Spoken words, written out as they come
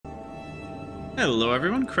Hello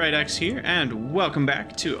everyone, Krydex here, and welcome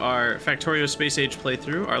back to our Factorio Space Age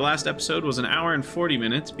playthrough. Our last episode was an hour and 40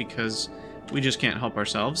 minutes because we just can't help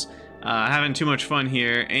ourselves. Having too much fun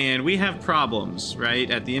here, and we have problems, right?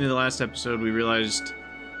 At the end of the last episode, we realized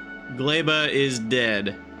Gleba is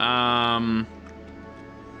dead. And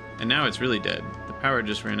now it's really dead. The power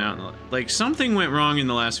just ran out. Like, something went wrong in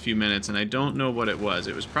the last few minutes, and I don't know what it was.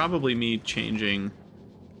 It was probably me changing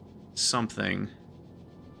something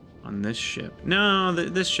on this ship. No,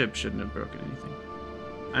 this ship shouldn't have broken anything.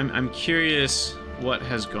 I'm curious what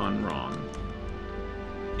has gone wrong.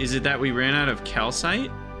 Is it that we ran out of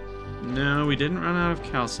calcite? No, we didn't run out of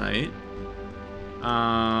calcite.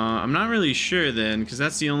 I'm not really sure then, because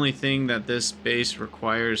that's the only thing that this base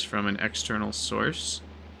requires from an external source.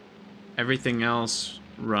 Everything else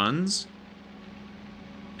runs.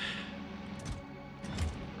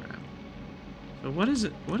 So what is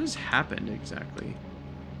it? What has happened exactly?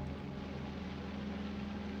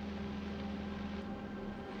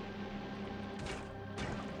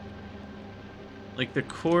 Like, the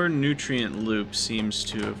core nutrient loop seems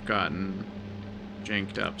to have gotten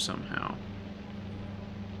janked up somehow.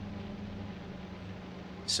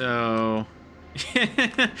 So,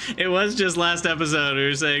 it was just last episode we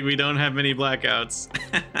were saying we don't have many blackouts.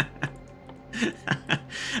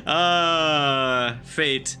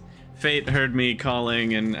 Fate. Fate heard me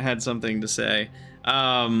calling and had something to say.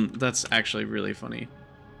 That's actually really funny.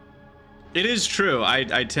 It is true.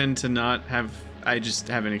 I tend to not have... I just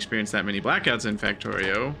haven't experienced that many blackouts in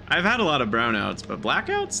Factorio. I've had a lot of brownouts, but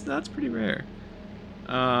blackouts? That's pretty rare.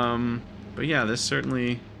 But yeah, this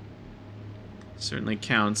certainly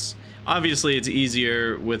counts. Obviously, it's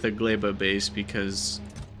easier with a Gleba base because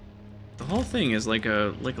the whole thing is like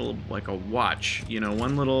a watch. You know,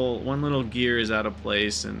 one little gear is out of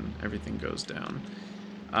place and everything goes down.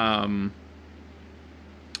 I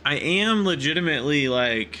am legitimately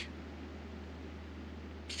like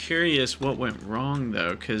curious what went wrong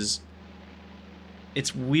though, because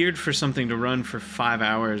it's weird for something to run for 5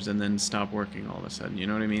 hours and then stop working all of a sudden, you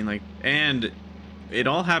know what I mean? Like, and it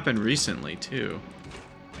all happened recently too,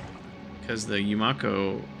 because the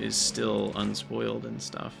Yumako is still unspoiled and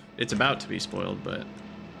stuff. It's about to be spoiled, but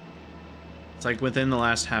it's like within the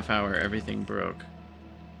last half hour everything broke.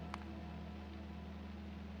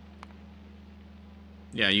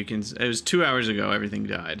 Yeah, you can, it was 2 hours ago everything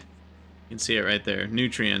died. You can see it right there.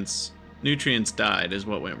 Nutrients died is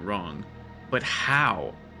what went wrong. But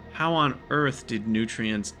how? How on earth did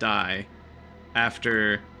nutrients die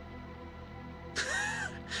after,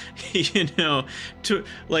 you know,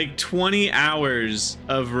 like 20 hours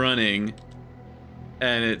of running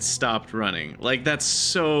and it stopped running? Like, that's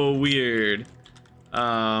so weird.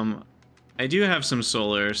 I do have some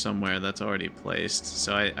solar somewhere that's already placed,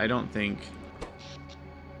 so I don't think...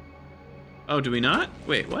 Oh, do we not?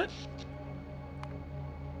 Wait, what?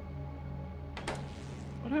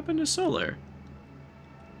 What happened to solar?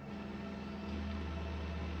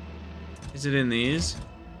 Is it in these?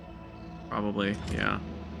 Probably, yeah.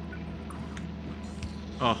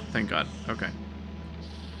 Oh, thank God. Okay.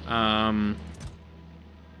 Yeah,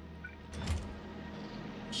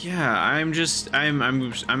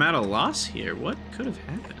 I'm at a loss here. What could have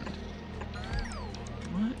happened?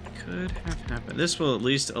 What could have happened? This will at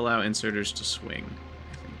least allow inserters to swing,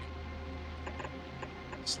 I think.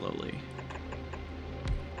 Slowly.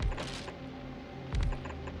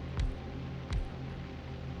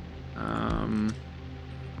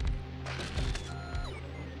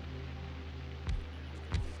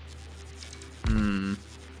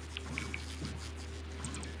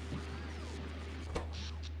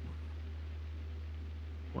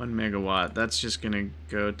 One megawatt. That's just gonna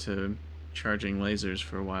go to charging lasers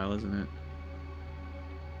for a while, isn't it?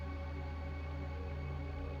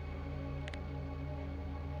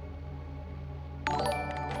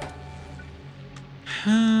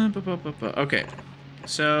 Okay,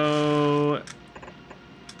 so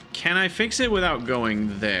can I fix it without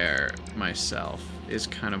going there myself is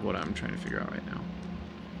kind of what I'm trying to figure out right now.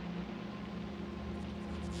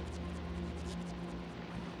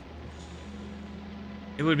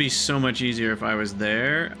 It would be so much easier if I was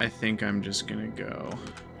there. I think I'm just gonna go.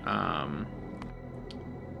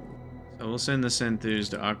 So we'll send the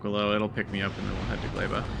Synthus to Aquilo. It'll pick me up and then we'll head to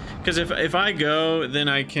Gleba. Because if I go, then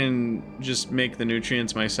I can just make the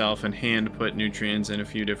nutrients myself and hand put nutrients in a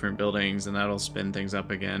few different buildings, and that'll spin things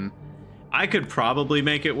up again. I could probably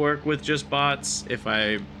make it work with just bots if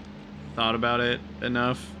I thought about it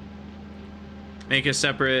enough. Make a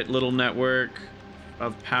separate little network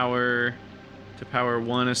of power to power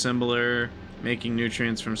one assembler, making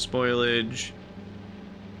nutrients from spoilage.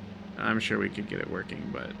 I'm sure we could get it working,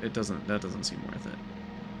 but that doesn't seem worth it.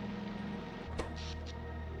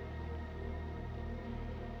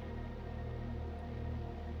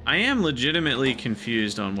 I am legitimately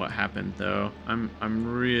confused on what happened, though. I'm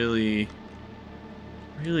really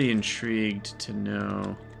intrigued to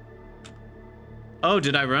know. Oh,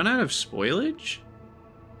 did I run out of spoilage?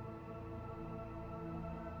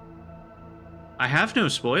 I have no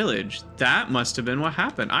spoilage. That must have been what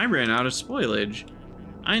happened. I ran out of spoilage.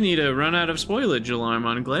 I need a run out of spoilage alarm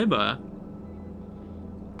on Gleba.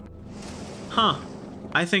 Huh.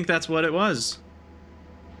 I think that's what it was.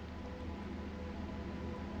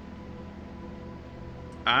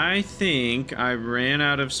 I think I ran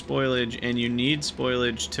out of spoilage, and you need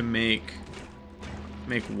spoilage to make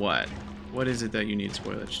what? What is it that you need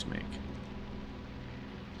spoilage to make?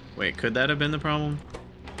 Wait, could that have been the problem?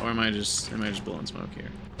 Or am I just blowing smoke here?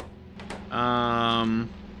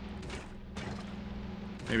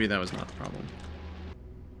 Maybe that was not the problem.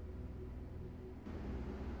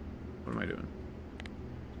 What am I doing?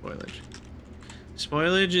 Spoilage.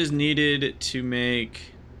 Spoilage is needed to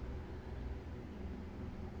make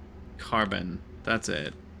carbon. That's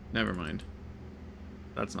it. Never mind.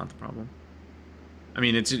 That's not the problem. I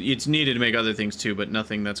mean, it's needed to make other things too, but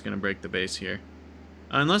nothing that's going to break the base here.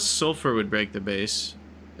 Unless sulfur would break the base.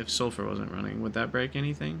 If sulfur wasn't running, would that break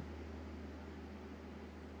anything?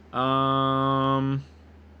 The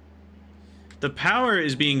power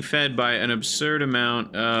is being fed by an absurd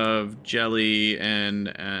amount of jelly and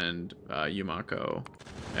Yumako,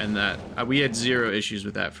 and that we had 0 issues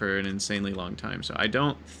with that for an insanely long time. So I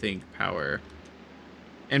don't think power.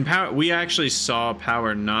 And power, we actually saw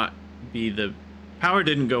power not be the power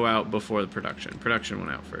didn't go out before the production. Production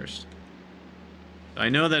went out first. I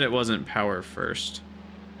know that it wasn't power first.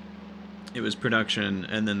 It was production,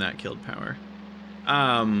 and then that killed power.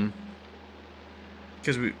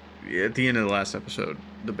 Because we, at the end of the last episode,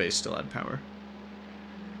 the base still had power.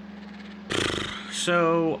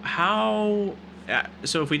 So how?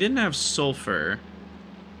 So if we didn't have sulfur,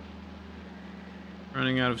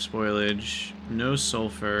 running out of spoilage, no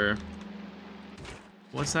sulfur,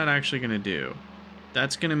 what's that actually gonna do?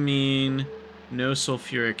 That's gonna mean no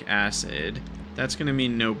sulfuric acid. That's gonna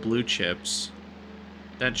mean no blue chips.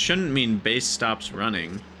 That shouldn't mean base stops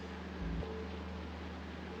running.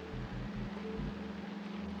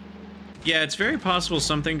 Yeah, it's very possible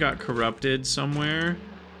something got corrupted somewhere.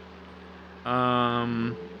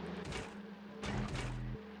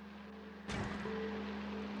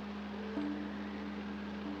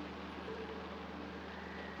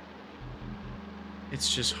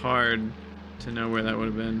 It's just hard to know where that would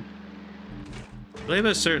have been.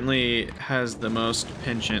 Gleba certainly has the most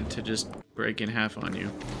penchant to just break in half on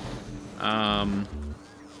you.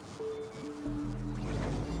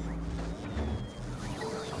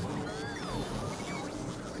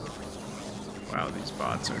 Wow, these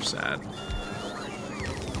bots are sad.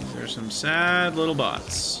 These are some sad little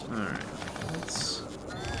bots. Alright, let's...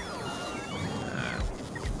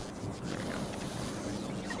 there we go.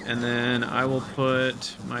 And then I will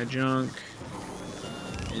put my junk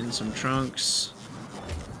in some trunks.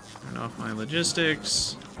 Turn off my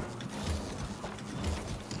logistics.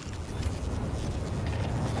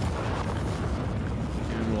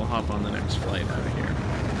 And we'll hop on the next flight out of here.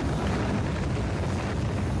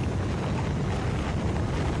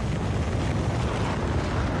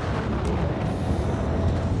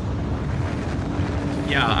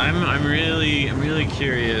 Yeah, I'm really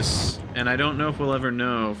curious, and I don't know if we'll ever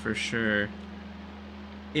know for sure.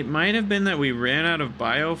 It might have been that we ran out of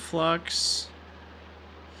bioflux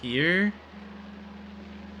here.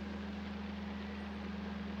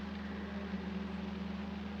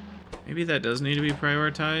 Maybe that does need to be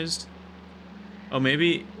prioritized. Oh,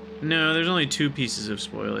 maybe... No, there's only 2 pieces of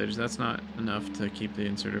spoilage. That's not enough to keep the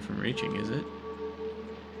inserter from reaching, is it?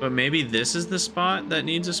 But maybe this is the spot that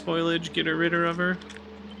needs a spoilage getter-ritter of her?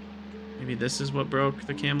 Maybe this is what broke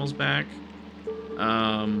the camel's back?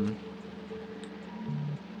 I'm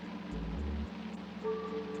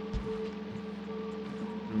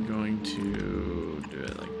going to do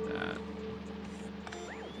it like that.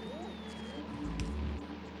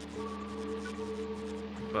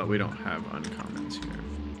 But we don't have uncommons here.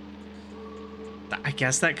 I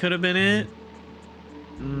guess that could have been it.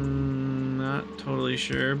 Not totally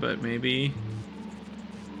sure, but maybe.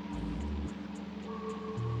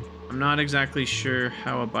 I'm not exactly sure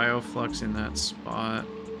how a bioflux in that spot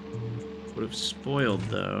would have spoiled,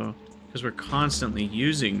 though, because we're constantly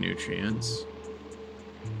using nutrients.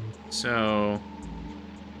 So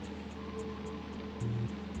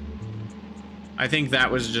I think that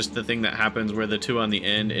was just the thing that happens where the 2 on the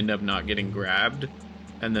end up not getting grabbed.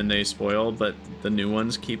 and then they spoil, but the new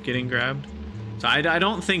ones keep getting grabbed. So I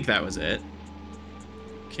don't think that was it.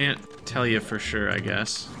 Can't tell you for sure, I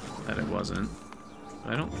guess, that it wasn't.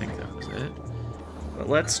 But I don't think that was it. But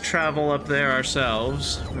let's travel up there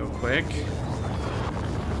ourselves real quick.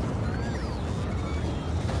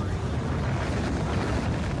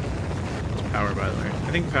 It's power, by the way.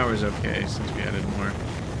 I think power's okay since we added more.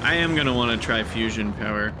 I am gonna want to try fusion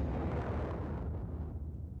power.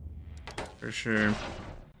 For sure.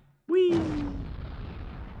 Whee!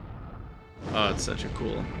 Oh, it's such a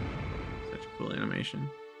cool animation.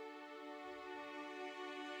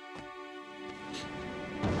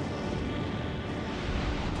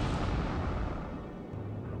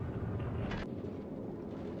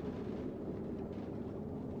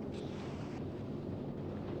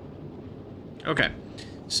 Okay,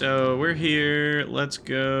 so we're here. Let's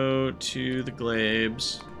go to the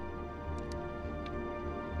Glebes.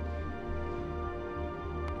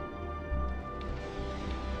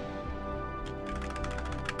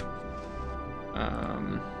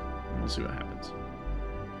 We'll see what happens.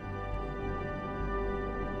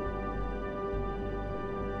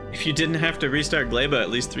 If you didn't have to restart Gleba at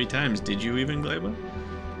least 3 times, did you even Gleba?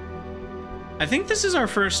 I think this is our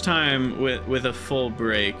first time with a full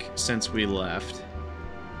break since we left.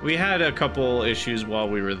 We had a couple issues while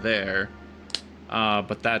we were there,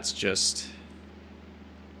 but that's just,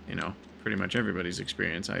 you know, pretty much everybody's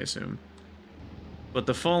experience, I assume. But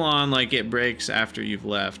the full-on, like, it breaks after you've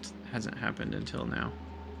left hasn't happened until now.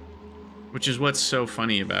 Which is what's so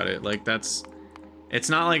funny about it. Like, it's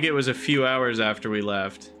not like it was a few hours after we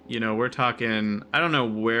left. You know, we're talking, I don't know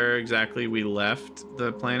where exactly we left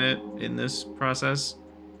the planet in this process,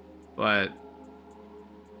 but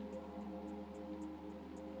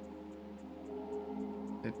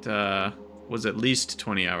it was at least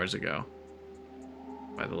 20 hours ago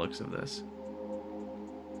by the looks of this.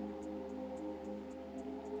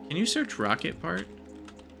 Can you search rocket part?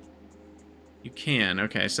 You can,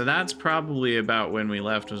 okay, so that's probably about when we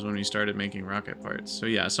left, was when we started making rocket parts. So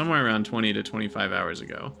yeah, somewhere around 20 to 25 hours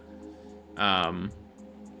ago. And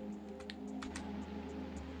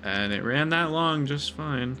it ran that long just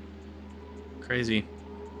fine. Crazy.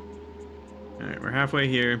 Alright, we're halfway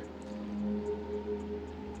here.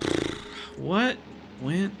 What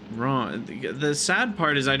went wrong? The sad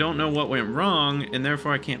part is I don't know what went wrong, and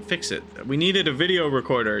therefore I can't fix it. We needed a video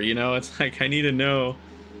recorder, you know? It's like, I need to know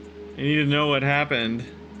what happened,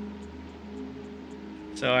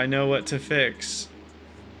 so I know what to fix.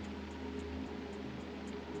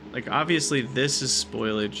 Like, obviously this is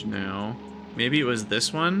spoilage now. Maybe it was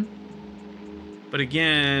this one? But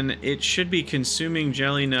again, it should be consuming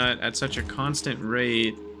jelly nut at such a constant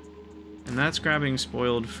rate, and that's grabbing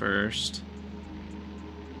spoiled first.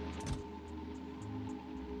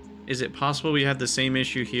 Is it possible we had the same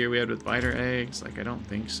issue here we had with biter eggs? Like, I don't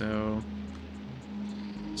think so.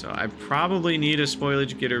 So I probably need a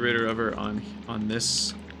spoilage getter rid over on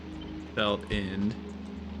this belt end.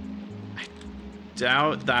 I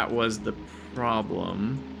doubt that was the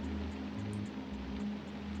problem.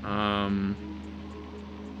 We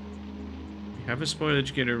have a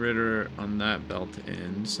spoilage getter rid on that belt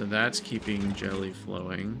end, so that's keeping jelly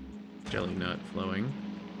flowing, jelly nut flowing.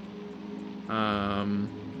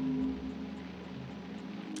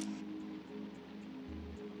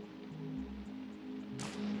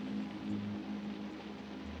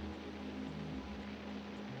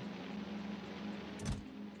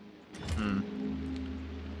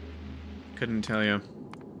 Couldn't tell you.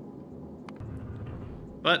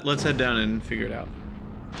 But let's head down and figure it out.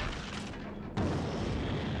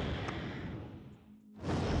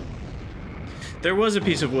 There was a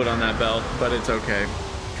piece of wood on that belt, but it's okay,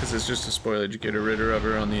 because it's just a spoilage getter rid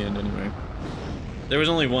over on the end anyway. There was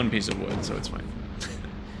only one piece of wood, so it's fine.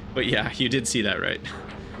 But yeah, you did see that right.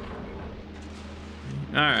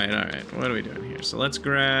 Alright, what are we doing here? So let's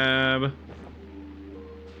grab...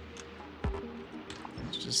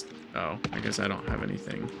 Oh, I guess I don't have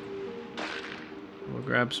anything. We'll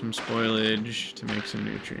grab some spoilage to make some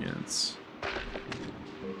nutrients.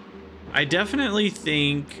 I definitely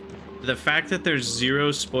think the fact that there's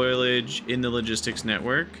 0 spoilage in the logistics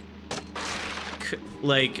network,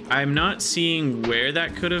 like, I'm not seeing where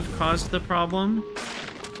that could have caused the problem,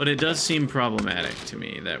 but it does seem problematic to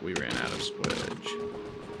me that we ran out of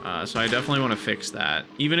spoilage. So I definitely want to fix that.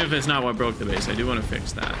 Even if it's not what broke the base, I do want to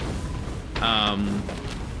fix that.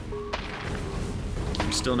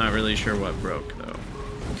 I'm still not really sure what broke, though.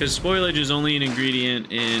 Because spoilage is only an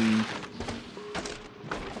ingredient in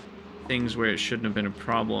things where it shouldn't have been a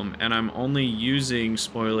problem, and I'm only using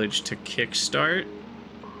spoilage to kickstart.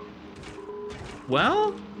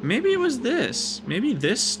 Well, Maybe it was this. Maybe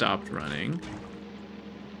this stopped running.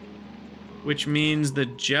 Which means the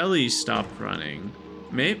jelly stopped running.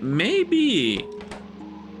 Maybe.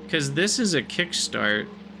 Because this is a kickstart.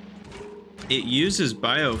 It uses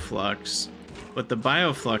bioflux, but the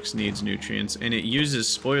bioflux needs nutrients, and it uses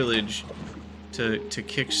spoilage to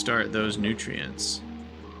kickstart those nutrients.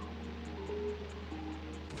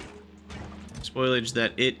 Spoilage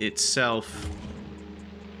that it itself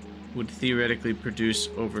would theoretically produce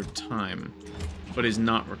over time, but is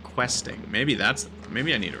not requesting. Maybe I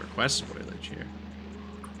need to request spoilage here.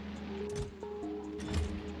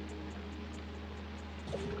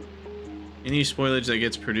 Any spoilage that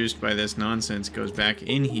gets produced by this nonsense goes back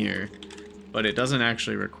in here, but it doesn't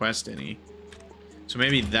actually request any. So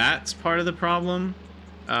maybe that's part of the problem.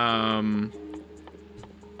 I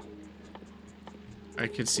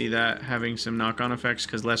could see that having some knock-on effects,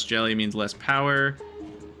 because less jelly means less power.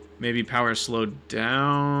 Maybe power slowed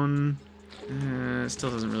down. It still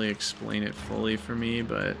doesn't really explain it fully for me,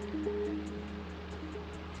 but...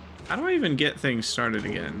 How do I even get things started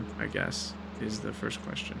again, I guess, is the first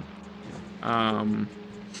question. Do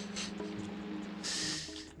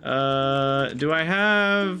I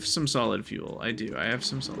have some solid fuel? I do. I have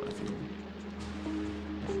some solid fuel.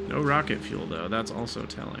 No rocket fuel, though. That's also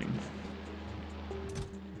telling.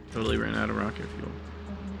 Totally ran out of rocket fuel.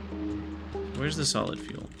 Where's the solid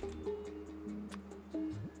fuel?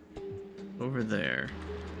 Over there.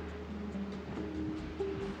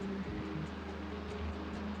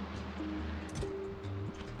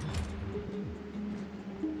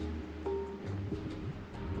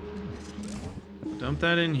 Dump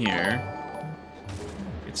that in here.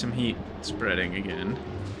 Get some heat spreading again.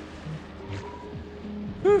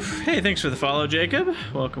 Whew. Hey, thanks for the follow, Jacob.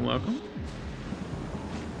 Welcome, welcome.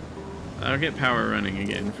 I'll get power running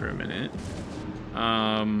again for a minute.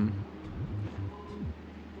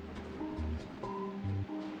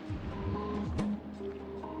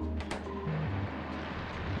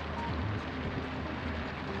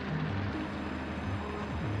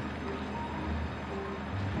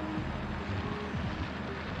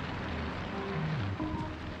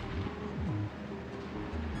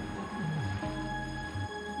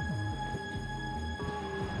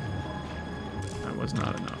 That was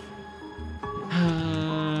not enough.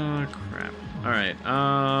 Crap. All right.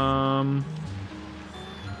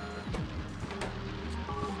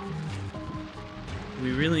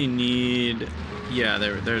 We really need. Yeah,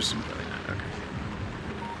 there's some jelly nut. Okay.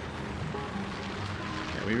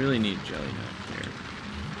 Yeah, we really need jelly nut here,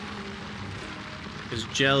 because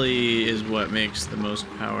jelly is what makes the most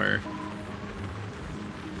power.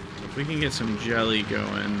 So if we can get some jelly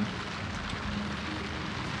going.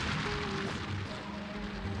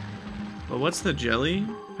 Well, what's the jelly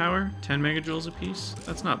power? 10 megajoules a piece?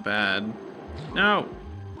 That's not bad. No!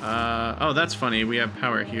 Oh, that's funny. We have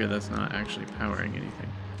power here that's not actually powering anything.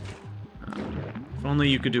 If only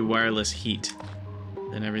you could do wireless heat,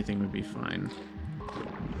 then everything would be fine.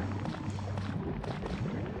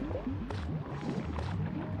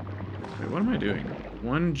 Wait, what am I doing?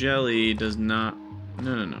 One jelly does not...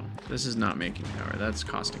 No. This is not making power. That's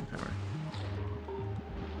costing power.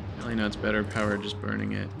 Jelly nut's better power just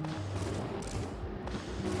burning it.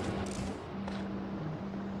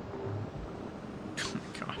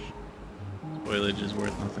 Spoilage is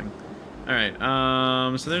worth nothing. Alright,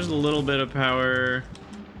 so there's a little bit of power.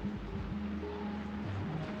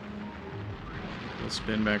 We'll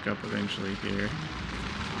spin back up eventually here.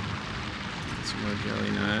 Get some more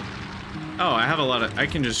jelly nut. Oh, I have a lot of... I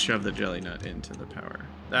can just shove the jelly nut into the power.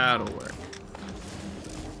 That'll work.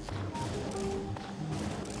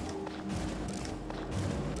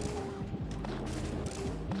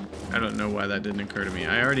 I don't know why that didn't occur to me.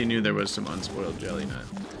 I already knew there was some unspoiled jelly nut.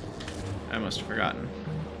 I must have forgotten.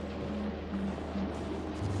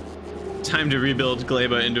 Time to rebuild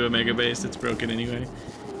Gleba into a mega base. It's broken anyway.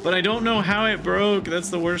 But I don't know how it broke. That's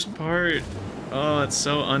the worst part. Oh, it's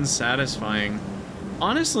so unsatisfying.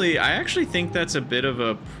 Honestly, I actually think that's a bit of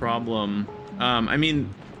a problem. I mean,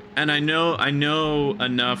 and I know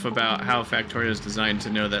enough about how Factorio is designed to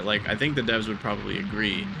know that, like, I think the devs would probably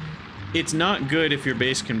agree. It's not good if your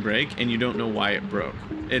base can break and you don't know why it broke.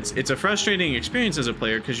 It's a frustrating experience as a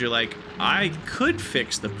player, because you're like, I could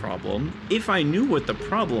fix the problem if I knew what the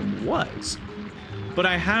problem was. But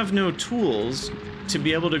I have no tools to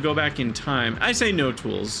be able to go back in time. I say no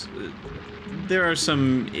tools. There are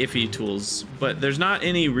some iffy tools, but there's not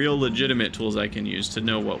any real legitimate tools I can use to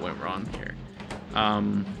know what went wrong here.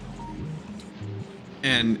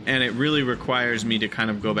 And it really requires me to kind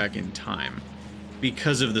of go back in time.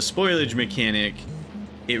 Because of the spoilage mechanic,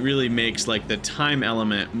 it really makes like the time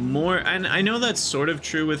element more, and I know that's sort of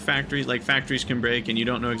true with factories, like factories can break and you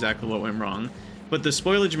don't know exactly what went wrong, but the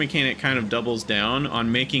spoilage mechanic kind of doubles down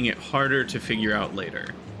on making it harder to figure out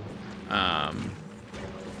later.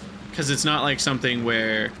 Because it's not like something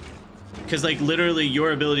where, because like literally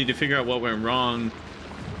your ability to figure out what went wrong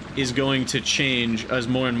is going to change as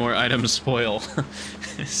more and more items spoil.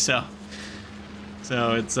 so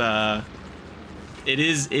it's it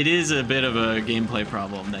is a bit of a gameplay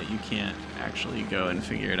problem that you can't actually go and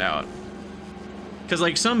figure it out. Because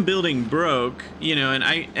like some building broke, you know,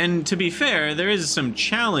 and to be fair, there is some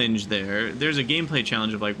challenge there. There's a gameplay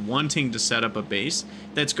challenge of like wanting to set up a base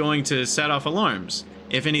that's going to set off alarms.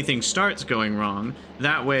 If anything starts going wrong,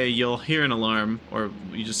 that way you'll hear an alarm, or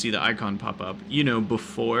you just see the icon pop up, you know,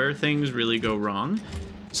 before things really go wrong.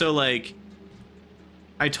 So like,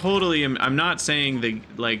 I totally am, I'm not saying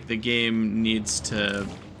the game needs to,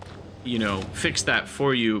 you know, fix that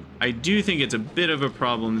for you. I do think it's a bit of a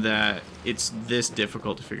problem that it's this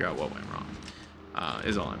difficult to figure out what went wrong,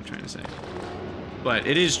 is all I'm trying to say. But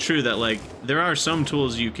it is true that, like, there are some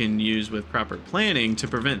tools you can use with proper planning to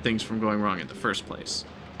prevent things from going wrong in the first place.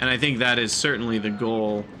 And I think that is certainly the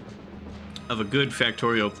goal of a good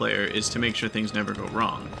Factorio player, is to make sure things never go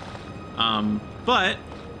wrong.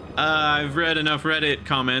 I've read enough Reddit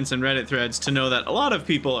comments and Reddit threads to know that a lot of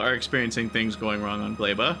people are experiencing things going wrong on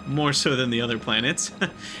Gleba, more so than the other planets.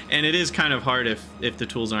 And it is kind of hard if the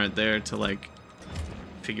tools aren't there to, like,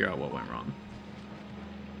 figure out what went wrong.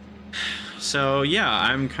 So yeah,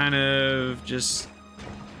 I'm kind of just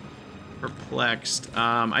perplexed.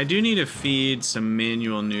 I do need to feed some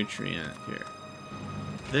manual nutrient here.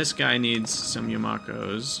 This guy needs some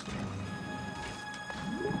Yamakos,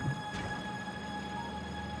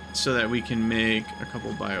 so that we can make a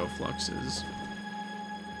couple biofluxes.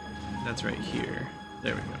 That's right here.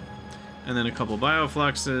 There we go. And then a couple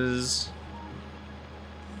biofluxes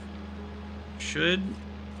should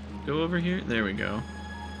go over here. There we go.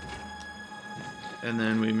 And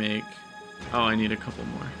then we make... Oh, I need a couple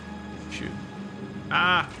more. Shoot.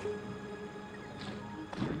 Ah!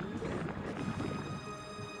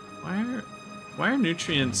 Why are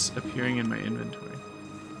nutrients appearing in my inventory?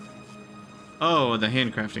 Oh, the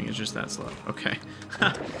handcrafting is just that slow. Okay.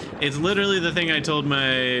 It's literally the thing I told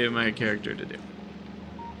my character to do.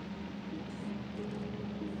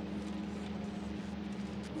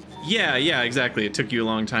 Yeah, exactly. It took you a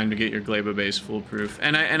long time to get your Gleba base foolproof.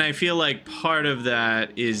 And I feel like part of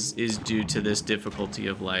that is due to this difficulty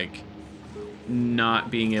of, like, not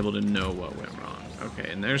being able to know what went wrong. Okay,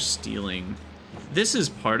 and they're stealing. This is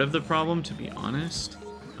part of the problem, to be honest.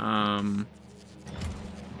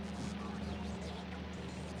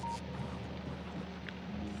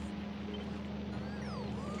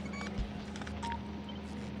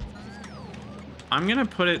 I'm gonna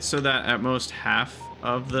put it so that at most half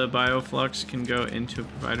of the bioflux can go into a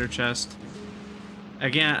provider chest.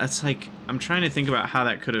 Again, it's like, I'm trying to think about how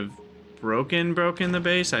that could have broken the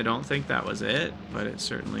base. I don't think that was it, but it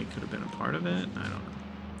certainly could have been a part of it. I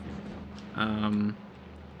don't know.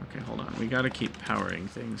 Okay, hold on. We gotta keep powering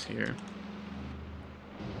things here.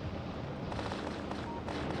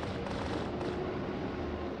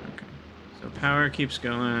 Okay, so power keeps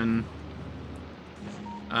going.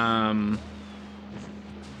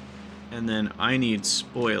 And then I need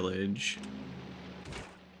spoilage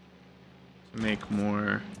to make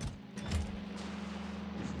more.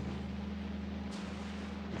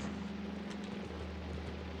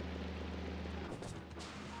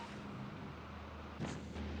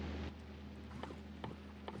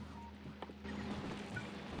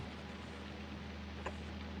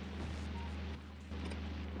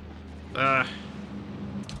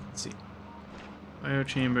 Let's see.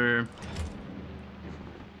 Biochamber.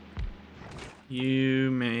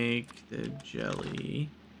 You make the jelly.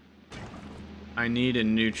 I need a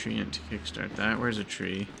nutrient to kickstart that. Where's a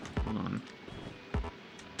tree? Hold on.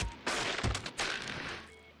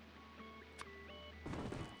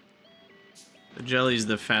 The jelly's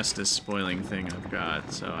the fastest spoiling thing I've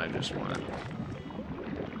got, so I just want it.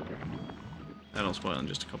 That'll spoil in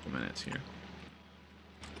just a couple minutes here.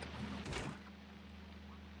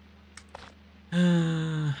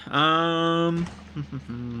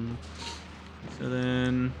 So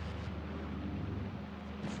then,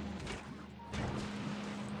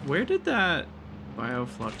 where did that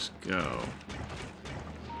bioflux go?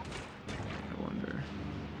 I wonder.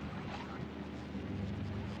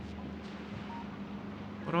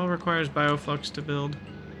 What all requires bioflux to build?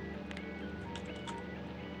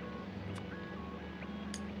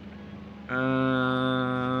 It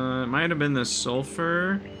might have been the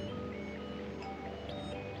sulfur.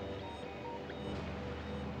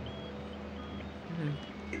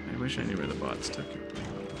 wish I knew where the bots took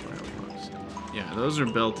bioflux. Yeah, those are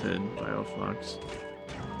belted bioflux.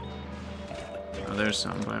 Oh, there's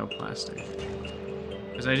some bioplastic.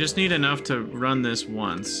 Because I just need enough to run this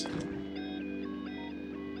once.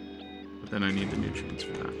 But then I need the nutrients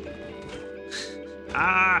for that.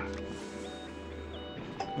 Ah!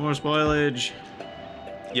 More spoilage.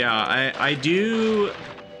 Yeah, I do...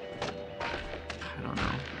 I don't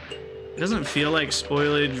know. It doesn't feel like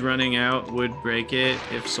spoilage running out would break it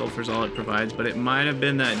if sulfur's all it provides, but it might have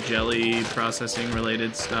been that jelly processing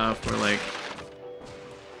related stuff where like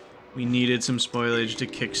we needed some spoilage to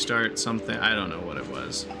kickstart something. I don't know what it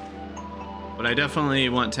was. But I definitely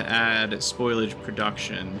want to add spoilage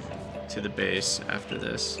production to the base after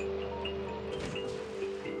this.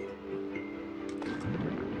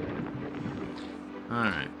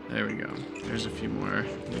 Alright, there we go. There's a few more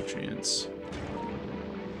nutrients.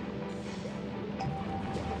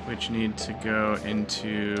 Which need to go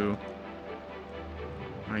into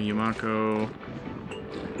our Yumako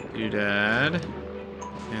doodad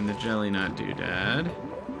and the jelly nut doodad.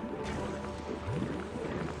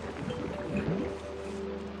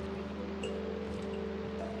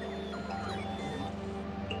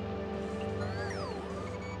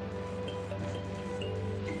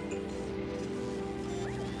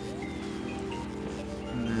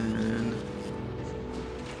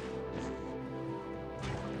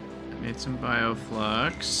 Some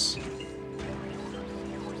bioflux.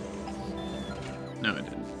 No, it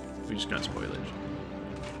didn't. We just got spoilage.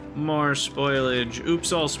 More spoilage.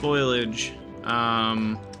 Oops, all spoilage. What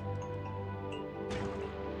am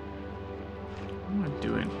I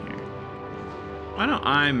doing here? Why don't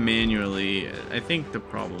I manually... I think the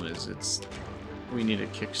problem is we need to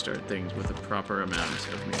kickstart things with a proper amount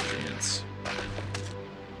of nutrients.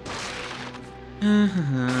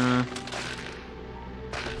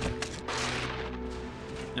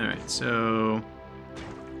 Alright, so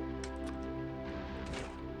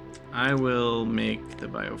I will make the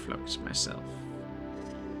bioflux myself.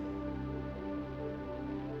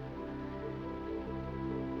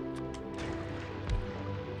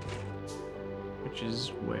 Which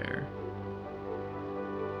is where?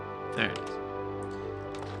 There it is.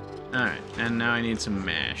 Alright, and now I need some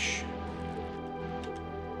mash.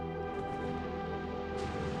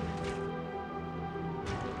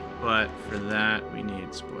 But for that, we need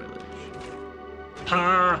spoilage.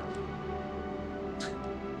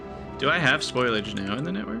 Do I have spoilage now in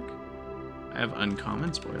the network? I have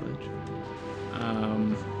uncommon spoilage.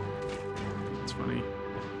 It's funny.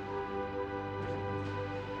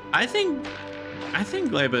 I think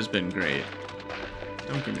Gleba's been great.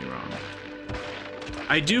 Don't get me wrong.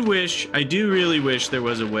 I do really wish there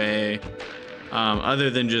was a way, other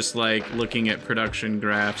than just like looking at production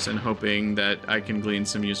graphs and hoping that I can glean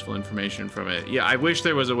some useful information from it. Yeah, I wish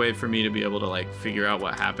there was a way for me to be able to like figure out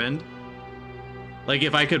what happened. Like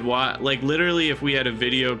if I could like literally if we had a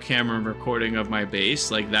video camera recording of my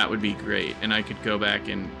base, like that would be great. And I could go back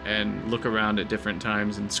and look around at different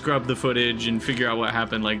times and scrub the footage and figure out what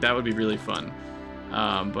happened. Like that would be really fun.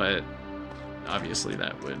 But obviously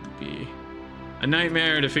that would be a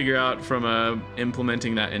nightmare to figure out from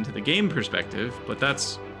implementing that into the game perspective, but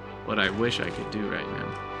that's what I wish I could do right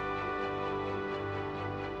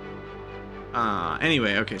now.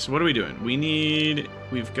 Anyway, okay, so what are we doing?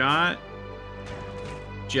 We've got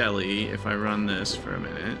jelly, if I run this for a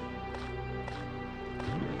minute.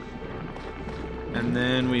 And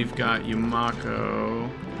then we've got Yumako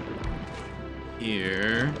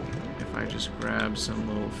here. If I just grab some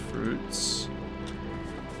little fruits.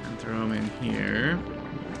 Throw them in here.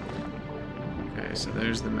 Okay, so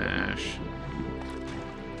there's the mash.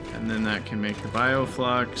 And then that can make the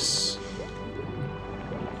bioflux.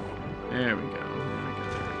 There we go.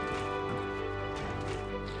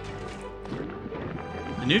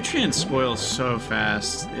 The nutrients spoil so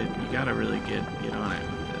fast. You gotta really get on it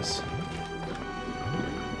with this.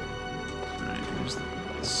 Alright, there's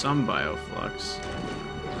some bioflux.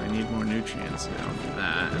 I need more nutrients now for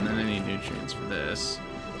that, and then I need nutrients for this.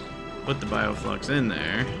 Put the bioflux in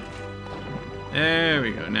there. There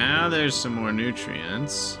we go. Now there's some more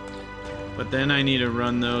nutrients. But then I need to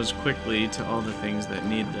run those quickly to all the things that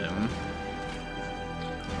need them.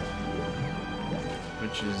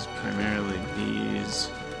 Which is primarily these.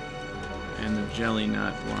 And the jelly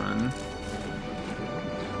nut one.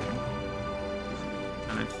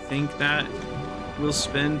 And I think that will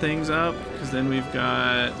spin things up, because then we've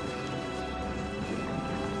got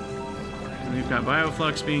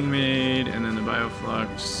bioflux being made, and then the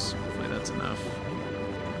bioflux, hopefully that's enough.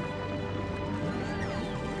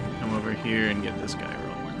 Come over here and get this guy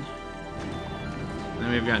rolling. And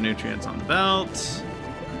then we've got nutrients on the belt.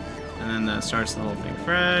 And then that starts the whole thing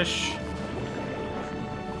fresh.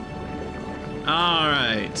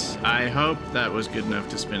 Alright. I hope that was good enough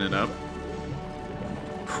to spin it up.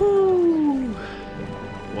 Whew.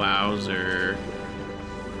 Wowzer.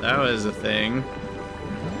 That was a thing.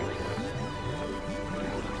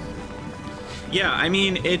 Yeah, I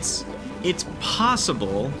mean, it's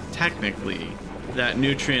possible, technically, that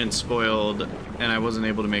nutrients spoiled and I wasn't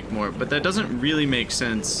able to make more, but that doesn't really make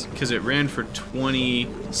sense because it ran for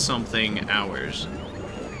 20-something hours.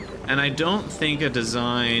 And I don't think a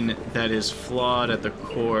design that is flawed at the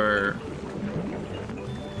core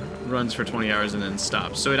runs for 20 hours and then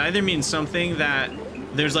stops. So it either means something that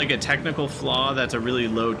there's like a technical flaw that's a really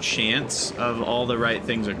low chance of all the right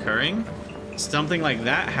things occurring. Something like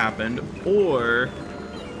that happened, or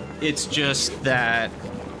it's just that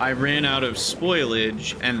I ran out of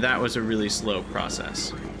spoilage and that was a really slow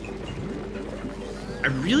process. I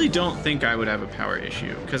really don't think I would have a power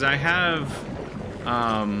issue because I have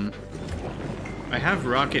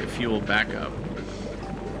rocket fuel backup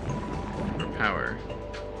for power.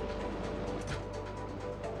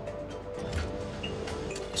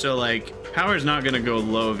 So like power is not going to go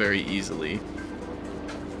low very easily.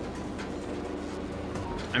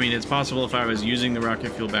 I mean, it's possible if I was using the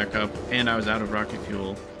rocket fuel backup and I was out of rocket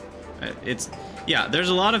fuel. Yeah, there's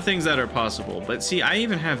a lot of things that are possible. But see, I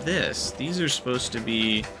even have this. These are supposed to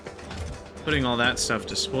be putting all that stuff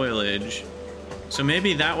to spoilage. So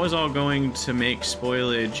maybe that was all going to make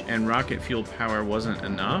spoilage and rocket fuel power wasn't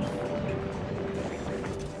enough?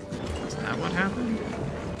 Is that what happened?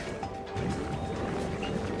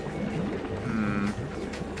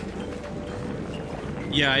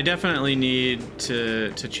 Yeah, I definitely need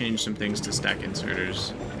to change some things to stack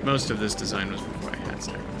inserters. Most of this design was before I had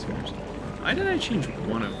stack inserters. Why did I change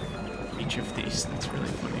one of each of these? That's really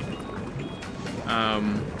funny.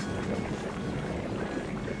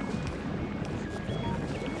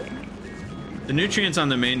 The nutrients on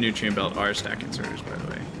the main nutrient belt are stack inserters, by the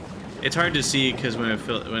way. It's hard to see because when a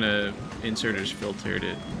inserter's filtered,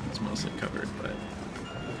 it's mostly covered, but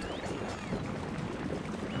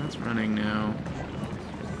that's running now.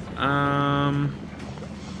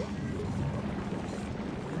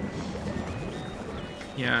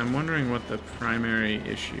 Yeah, I'm wondering what the primary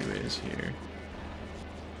issue is here.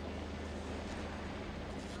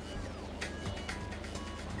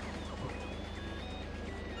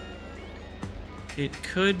 It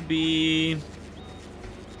could be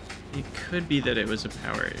that it was a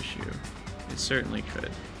power issue. It certainly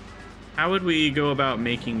could. How would we go about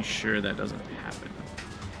making sure that doesn't happen?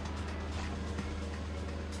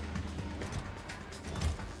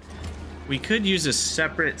 We could use a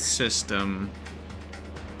separate system.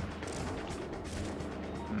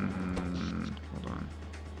 Hold on.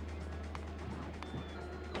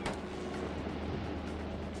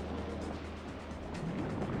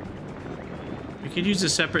 We could use a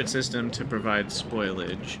separate system to provide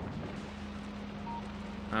spoilage.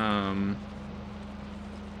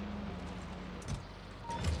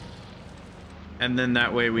 And then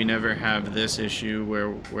that way we never have this issue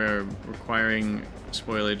where requiring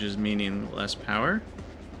spoilage is meaning less power.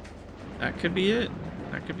 That could be it.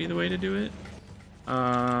 That could be the way to do it.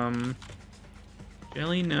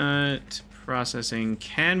 Jelly nut processing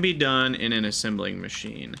can be done in an assembling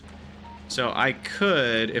machine. So I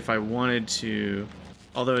could, if I wanted to,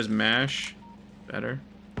 although is mash better?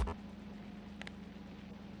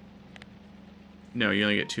 No, you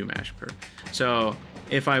only get 2 mash per. So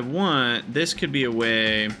if I want, this could be a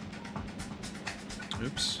way.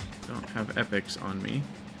 Oops, don't have epics on me.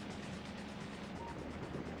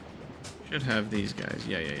 Should have these guys.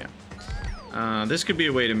 Yeah. This could be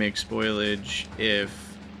a way to make spoilage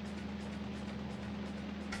if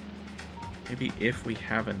maybe if we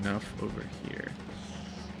have enough over here.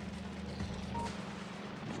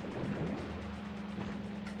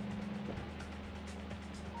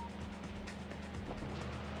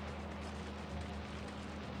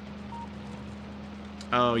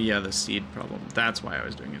 Oh yeah, the seed problem. That's why I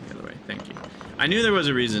was doing it the other way. Thank you. I knew there was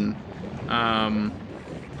a reason. Yeah,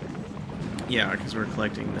 because we're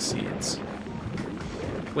collecting the seeds.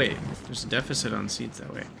 Wait, there's a deficit on seeds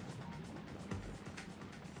that way.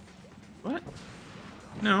 What?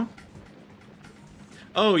 No.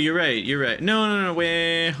 Oh, you're right. You're right. No.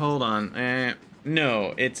 Wait, hold on.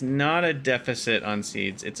 No, it's not a deficit on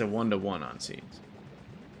seeds. It's a 1-to-1 on seeds.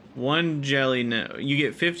 1 jelly nut. You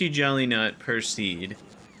get 50 jelly nut per seed,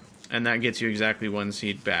 and that gets you exactly 1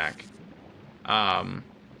 seed back. So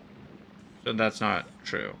that's not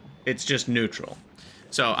true. It's just neutral.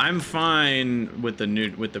 So I'm fine with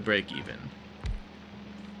the break even.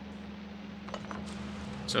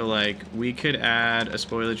 So like we could add a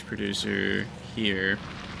spoilage producer here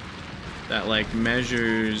that like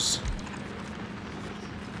measures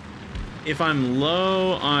if I'm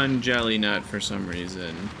low on jelly nut for some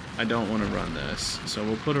reason. I don't want to run this, so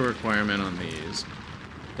we'll put a requirement on these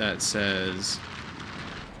that says,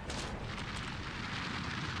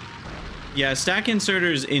 yeah, stack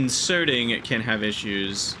inserters inserting can have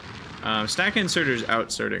issues. Stack inserters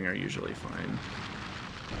outserting are usually fine,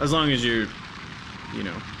 as long as you're, you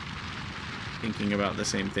know, thinking about the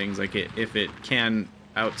same things. Like if it can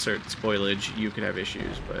outsert spoilage, you could have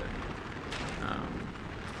issues, but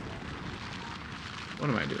what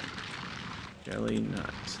am I doing? Jelly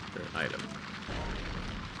nut, the item.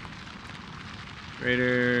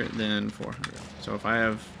 Greater than 400. So if I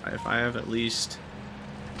have at least,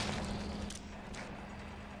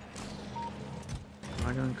 am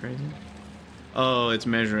I going crazy? Oh, it's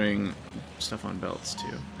measuring stuff on belts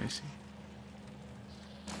too. I see.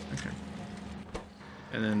 Okay.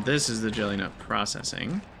 And then this is the jelly nut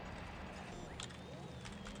processing.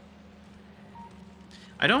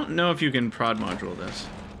 I don't know if you can prod module this.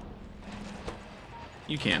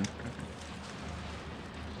 You can. Okay.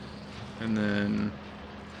 And then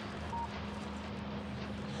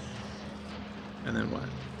what?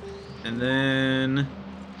 And then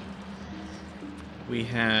we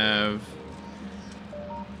have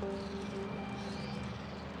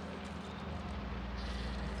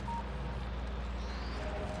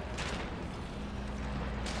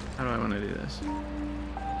how do I want to do this?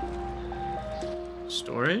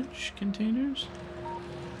 Storage containers?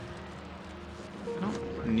 I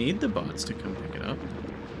don't need the bots to come pick it up.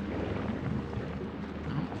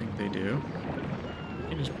 I don't think they do. You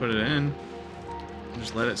can just put it in.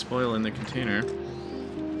 Just let it spoil in the container.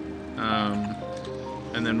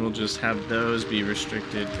 And then we'll just have those be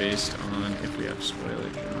restricted based on if we have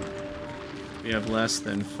spoilage or not. If we have less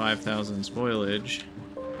than 5,000 spoilage,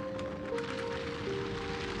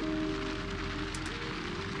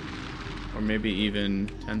 or maybe even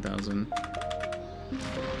 10,000.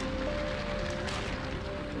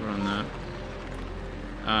 We're on that.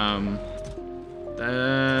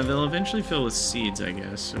 They'll eventually fill with seeds, I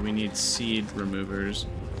guess, so we need seed removers.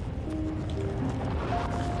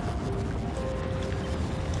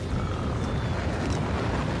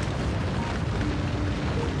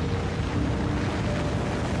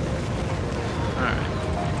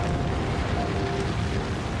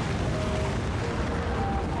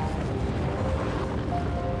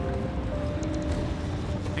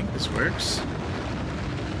 Works.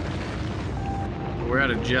 We're out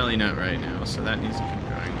of jelly nut right now, so that needs to keep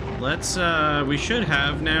going. Let's we should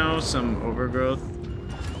have now some overgrowth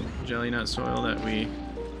jelly nut soil that we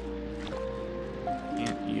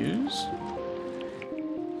can't use.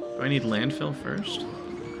 Do I need landfill first?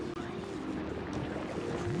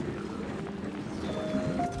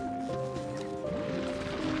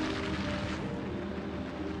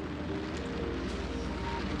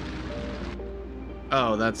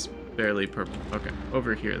 Oh, that's barely purple. Okay,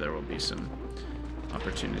 over here there will be some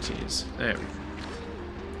opportunities. There we go.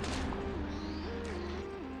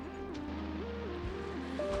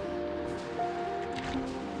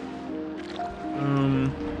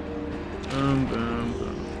 Boom, boom, boom,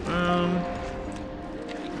 boom.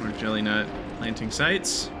 More jelly nut planting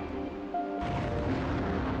sites.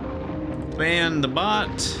 Ban the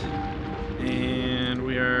bot. And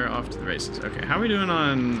we are off to the races. Okay, how are we doing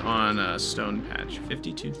on Stone Patch?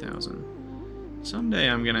 52,000. Someday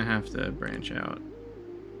I'm gonna have to branch out.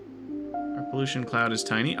 Our pollution cloud is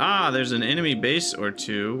tiny. Ah, there's an enemy base or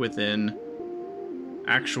two within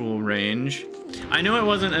actual range. I know it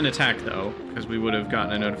wasn't an attack though, because we would have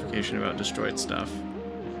gotten a notification about destroyed stuff.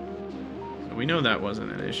 So we know that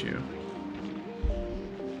wasn't an issue.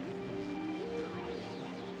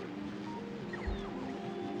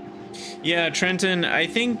 Yeah, Trenton, I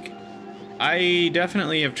think I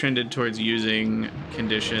definitely have trended towards using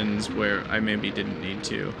conditions where I maybe didn't need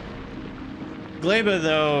to. Gleba,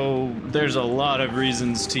 though, there's a lot of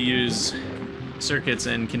reasons to use circuits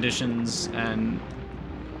and conditions and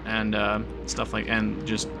stuff like, and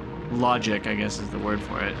just logic, I guess is the word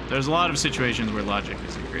for it. There's a lot of situations where logic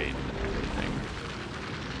is a great thing.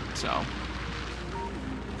 So,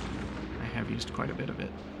 I have used quite a bit of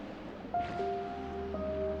it.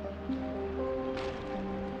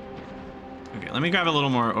 Okay, let me grab a little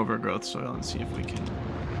more overgrowth soil and see if we can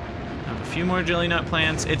have a few more jelly nut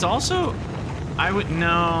plants. It's also,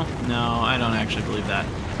 no, I don't actually believe that.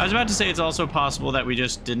 I was about to say it's also possible that we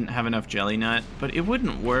just didn't have enough jelly nut, but it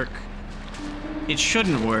wouldn't work. It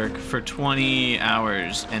shouldn't work for 20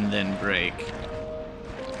 hours and then break.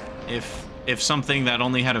 If if something that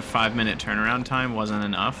only had a 5-minute turnaround time wasn't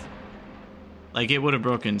enough. Like, it would have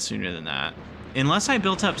broken sooner than that. Unless I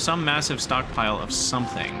built up some massive stockpile of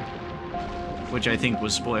something, which I think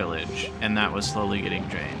was spoilage, and that was slowly getting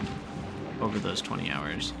drained over those 20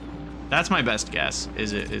 hours. That's my best guess,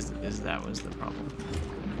 is that was the problem.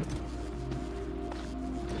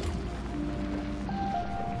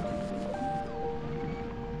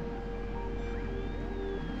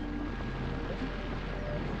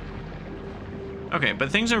 Okay,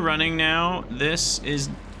 but things are running now. This is...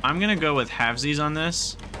 I'm gonna go with halvesies on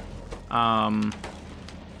this.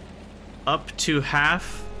 Up to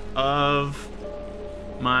half of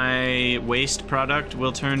my waste product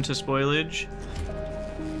will turn to spoilage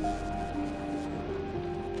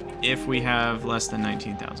if we have less than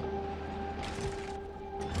 19,000.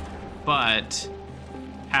 But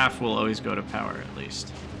half will always go to power, at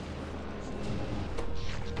least.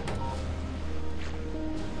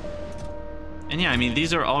 And yeah, I mean,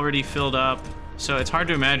 these are already filled up, so it's hard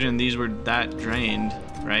to imagine these were that drained,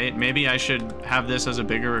 right? Maybe I should have this as a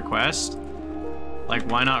bigger request. Like,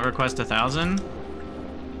 why not request 1,000?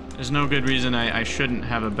 There's no good reason I shouldn't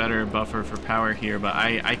have a better buffer for power here, but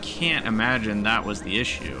I can't imagine that was the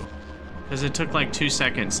issue. Because it took like 2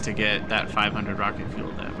 seconds to get that 500 rocket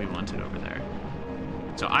fuel that we wanted over there.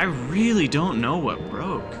 So I really don't know what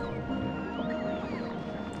broke.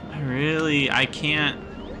 I can't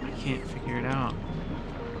figure it out.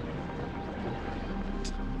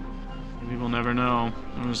 Maybe we'll never know.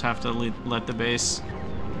 We'll just have to let the base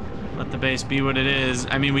be what it is.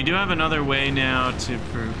 I mean, we do have another way now to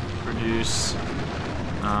produce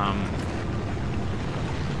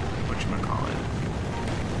whatchamacallit,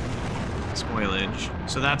 spoilage,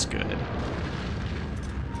 so that's good.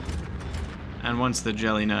 And once the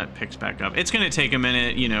jelly nut picks back up, it's gonna take a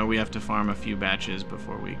minute, you know, we have to farm a few batches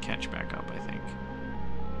before we catch back up, I think.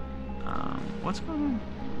 What's going on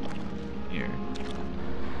here?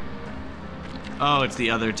 Oh, it's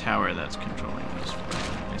the other tower that's controlling this.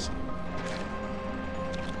 I see.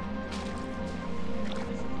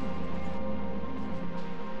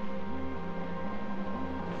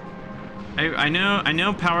 I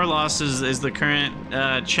know power loss is the current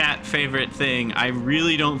chat favorite thing. I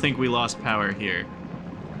really don't think we lost power here.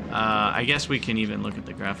 I guess we can even look at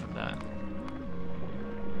the graph of that.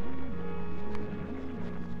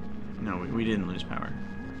 No, we didn't lose power.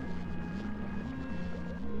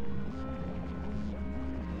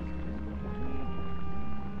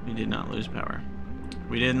 We did not lose power.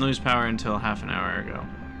 We didn't lose power until half an hour ago.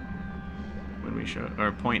 When we showed,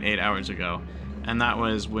 or 0.8 hours ago. And that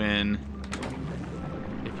was when,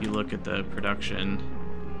 if you look at the production,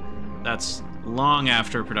 that's long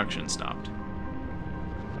after production stopped.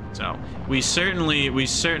 So we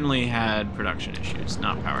certainly had production issues,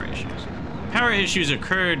 not power issues. Power issues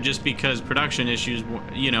occurred just because production issues,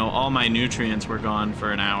 you know, all my nutrients were gone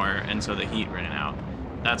for an hour, and so the heat ran out.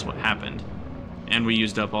 That's what happened. And we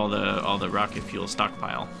used up all the rocket fuel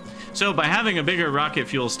stockpile. So by having a bigger rocket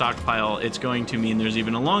fuel stockpile, it's going to mean there's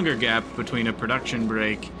even a longer gap between a production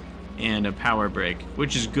break and a power break,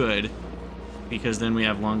 which is good, because then we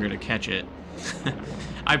have longer to catch it.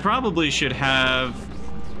 I probably should have,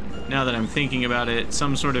 now that I'm thinking about it,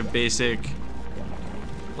 some sort of basic,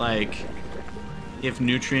 like, if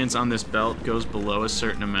nutrients on this belt goes below a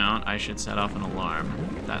certain amount, I should set off an alarm,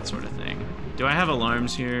 that sort of thing. Do I have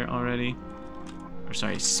alarms here already? Or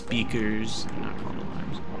sorry, speakers, they're not called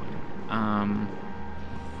alarms. I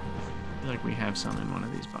feel like we have some in one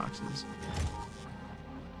of these boxes.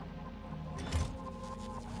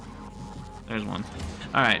 There's one.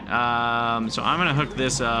 Alright, so I'm gonna hook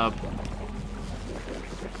this up.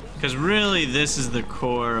 Because really, this is the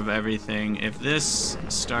core of everything. If this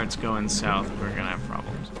starts going south, we're gonna have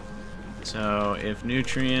problems. So if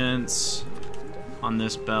nutrients on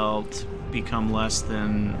this belt become less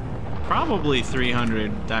than probably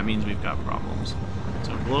 300, that means we've got problems.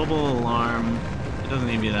 So global alarm, it doesn't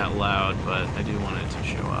need to be that loud, but I do want it to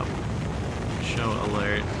show up. Show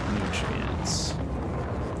alert nutrients.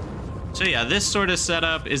 So yeah, this sort of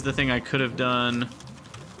setup is the thing I could have done.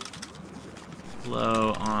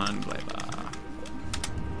 Low on Gleba.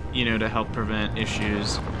 You know, to help prevent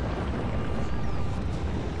issues.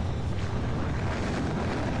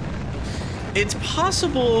 It's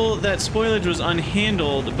possible that spoilage was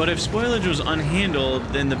unhandled, but if spoilage was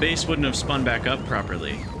unhandled, then the base wouldn't have spun back up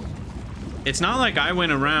properly. It's not like I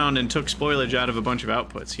went around and took spoilage out of a bunch of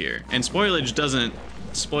outputs here. And spoilage doesn't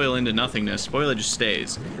spoil into nothingness, spoilage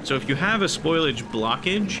stays. So if you have a spoilage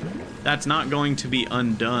blockage, that's not going to be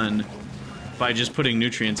undone by just putting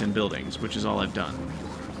nutrients in buildings, which is all I've done.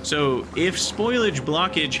 So if spoilage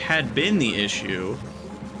blockage had been the issue,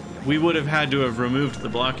 we would have had to have removed the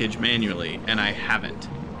blockage manually, and I haven't.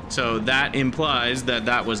 So that implies that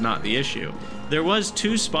that was not the issue. There was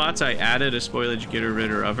 2 spots I added a spoilage getter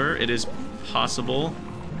ritter over. It is possible,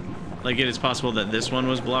 like it is possible that this one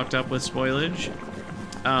was blocked up with spoilage.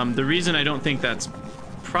 The reason I don't think that's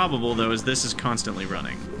probable though is this is constantly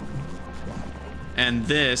running. And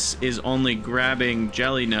this is only grabbing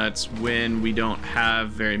jelly nuts when we don't have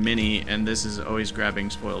very many, and this is always grabbing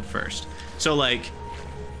spoiled first. So like,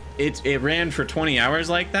 it ran for 20 hours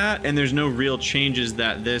like that, and there's no real changes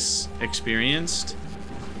that this experienced.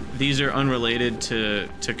 These are unrelated to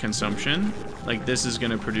consumption. Like this is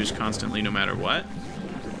gonna produce constantly no matter what.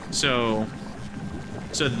 So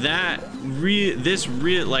that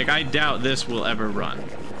like I doubt this will ever run.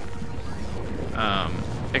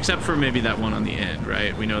 Except for maybe that one on the end,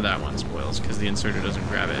 right? We know that one spoils because the inserter doesn't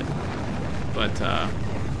grab it. But,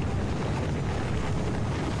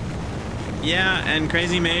 yeah, and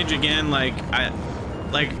Crazy Mage, again, like,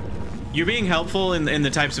 you're being helpful in the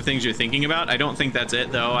types of things you're thinking about. I don't think that's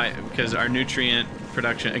it, though, because our nutrient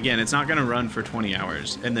production, again, it's not going to run for 20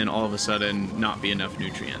 hours and then all of a sudden not be enough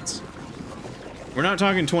nutrients. We're not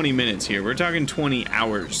talking 20 minutes here. We're talking 20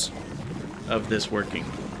 hours of this working.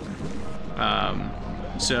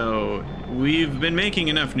 So we've been making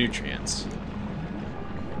enough nutrients.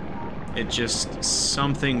 It just,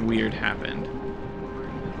 something weird happened.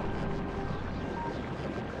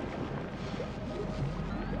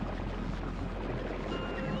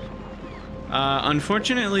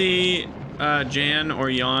 Unfortunately, Jan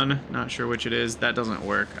or Jan, not sure which it is, that doesn't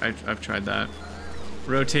work. I've tried that.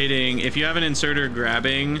 Rotating, if you have an inserter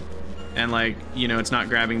grabbing and like, you know, it's not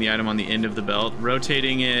grabbing the item on the end of the belt,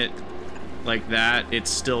 rotating it like that, it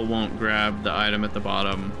still won't grab the item at the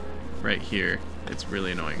bottom right here. It's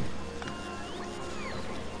really annoying.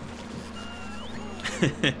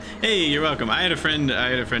 Hey, you're welcome. I had a friend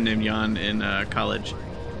named Jan in college,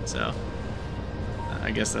 so I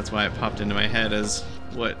guess that's why it popped into my head as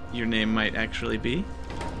what your name might actually be.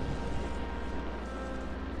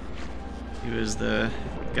 He was the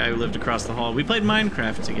guy who lived across the hall. We played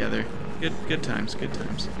Minecraft together. Good times, good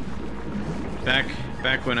times.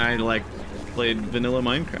 Back when I like played vanilla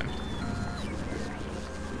Minecraft.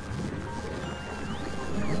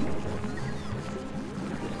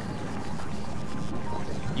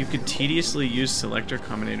 You could tediously use selector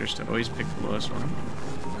combinators to always pick the lowest one.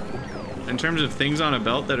 In terms of things on a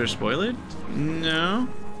belt that are spoiled? No.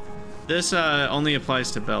 This only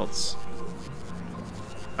applies to belts.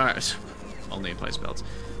 Alright, only applies to belts.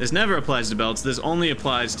 This never applies to belts. This only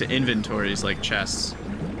applies to inventories like chests.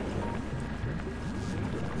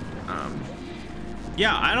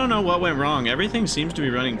 Yeah, I don't know what went wrong. Everything seems to be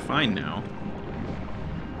running fine now.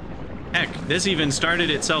 Heck, this even started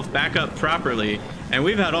itself back up properly, and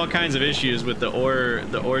we've had all kinds of issues with the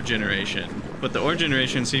ore generation. But the ore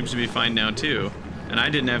generation seems to be fine now too, and I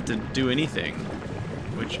didn't have to do anything,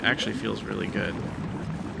 which actually feels really good.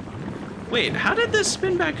 Wait, how did this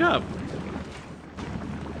spin back up?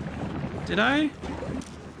 Did I?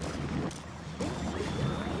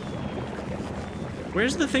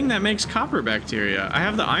 Where's the thing that makes copper bacteria? I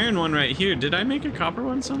have the iron one right here. Did I make a copper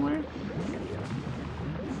one somewhere?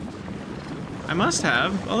 I must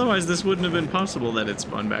have, otherwise this wouldn't have been possible that it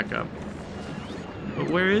spun back up. But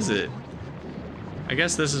where is it? I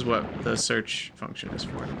guess this is what the search function is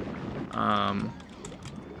for.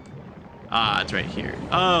 It's right here.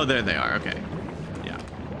 Oh, there they are, okay. Yeah.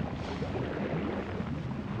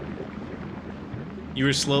 You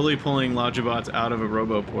were slowly pulling Logibots out of a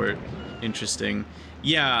Roboport. Interesting.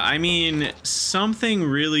 Yeah, I mean, something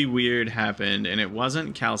really weird happened, and it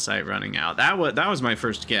wasn't calcite running out. That was my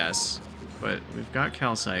first guess, but we've got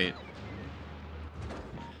calcite.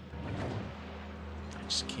 I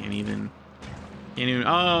just can't even.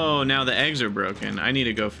 Oh, now the eggs are broken. I need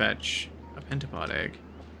to go fetch a pentapod egg.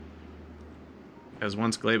 Because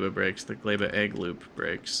once Gleba breaks, the Gleba egg loop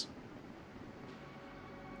breaks.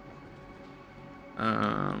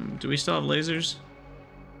 Do we still have lasers?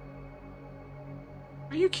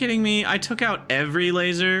 Are you kidding me? I took out every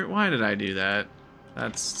laser? Why did I do that?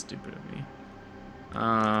 That's stupid of me.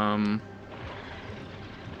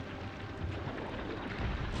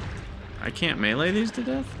 I can't melee these to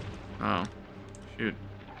death? Oh, shoot.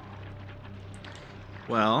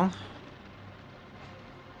 Well,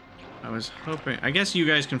 I was hoping... I guess you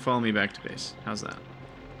guys can follow me back to base. How's that?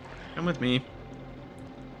 Come with me.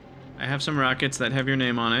 I have some rockets that have your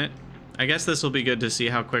name on it. I guess this will be good to see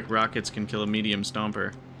how quick rockets can kill a medium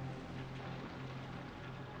stomper.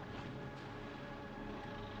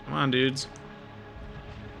 Come on, dudes.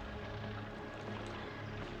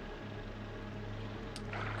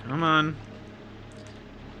 Come on.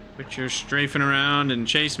 Quit your strafing around and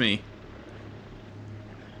chase me.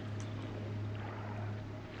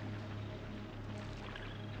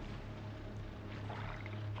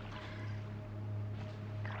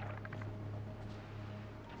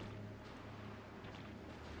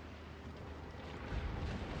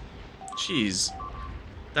 Jeez.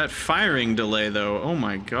 That firing delay, though. Oh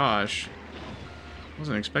my gosh.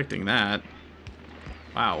 Wasn't expecting that.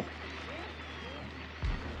 Wow.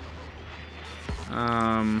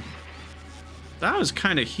 That was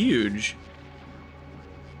kind of huge.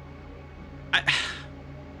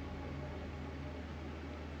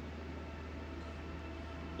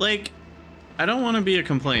 Like, I don't want to be a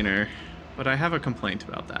complainer, but I have a complaint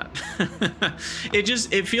about that.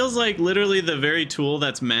 It feels like literally the very tool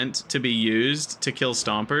that's meant to be used to kill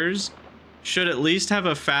stompers should at least have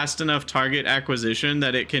a fast enough target acquisition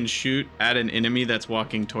that it can shoot at an enemy that's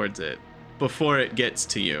walking towards it before it gets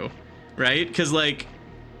to you, right? Because, like,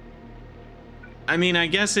 I mean, I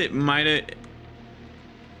guess it might have...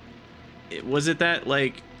 Was it that,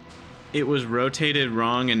 like, it was rotated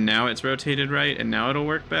wrong and now it's rotated right and now it'll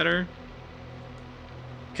work better?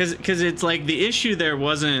 Because it's like the issue there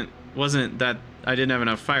wasn't that I didn't have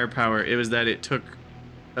enough firepower. It was that it took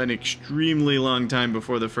an extremely long time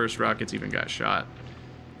before the first rockets even got shot.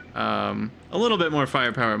 A little bit more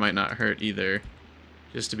firepower might not hurt either,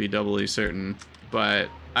 just to be doubly certain. But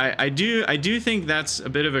I do think that's a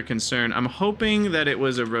bit of a concern. I'm hoping that it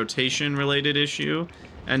was a rotation related issue,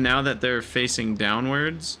 and now that they're facing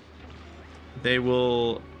downwards, they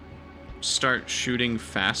will start shooting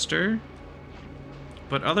faster.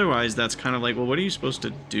 But otherwise, that's kind of like, well, what are you supposed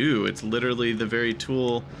to do? It's literally the very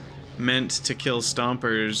tool meant to kill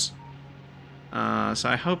stompers. So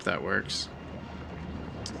I hope that works.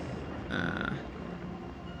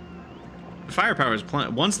 The firepower is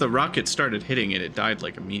plenty. Once the rocket started hitting it, it died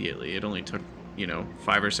like immediately. It only took, you know,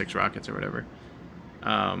 5 or 6 rockets or whatever.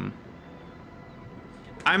 I'm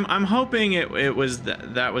hoping it was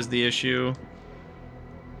that was the issue.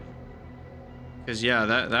 Because yeah,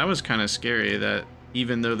 that was kind of scary. That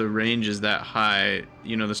even though the range is that high,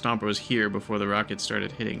 you know, the stomper was here before the rocket started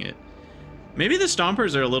hitting it. Maybe the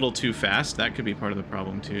stompers are a little too fast. That could be part of the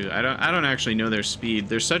problem too. I don't actually know their speed.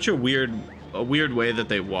 There's such a weird way that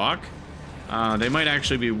they walk. They might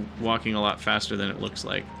actually be walking a lot faster than it looks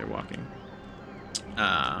like they're walking.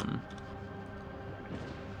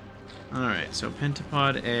 Alright, so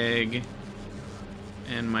pentapod egg.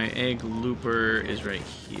 And my egg looper is right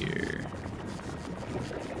here.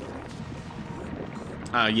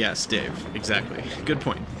 Yes, Dave. Exactly. Good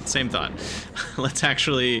point. Same thought. Let's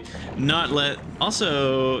actually not let...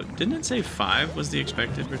 Also, didn't it say 5 was the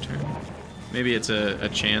expected return? Maybe it's a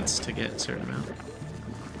chance to get a certain amount.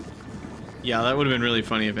 Yeah, that would have been really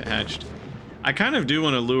funny if it hatched. I kind of do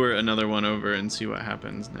want to lure another one over and see what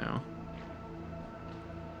happens now.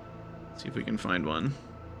 See if we can find one.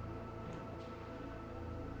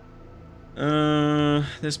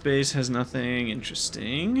 This base has nothing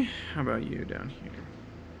interesting. How about you down here?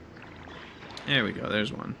 There we go,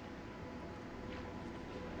 there's one.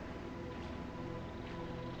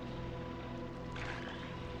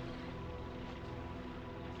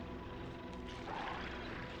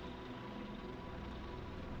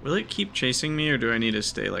 Will it keep chasing me, or do I need to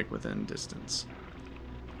stay, like, within distance?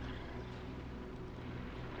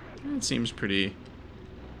 It seems pretty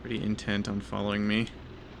intent on following me.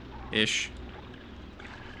 Ish.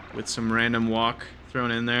 With some random walk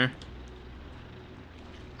thrown in there.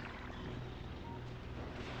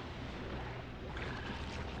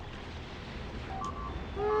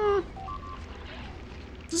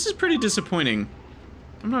 This is pretty disappointing.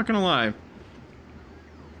 I'm not gonna lie.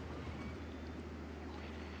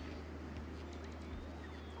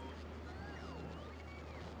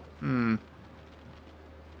 I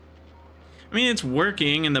mean, it's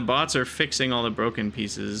working, and the bots are fixing all the broken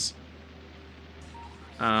pieces.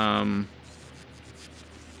 But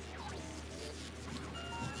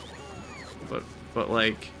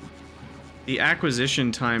like, the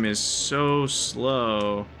acquisition time is so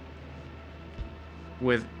slow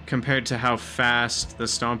compared to how fast the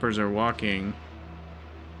stompers are walking.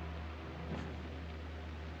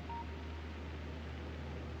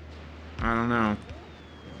 I don't know.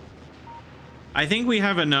 I think we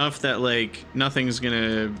have enough that, like, nothing's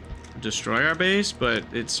gonna destroy our base, but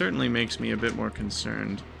it certainly makes me a bit more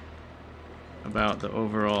concerned about the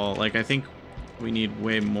overall... Like, I think we need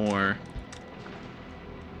way more.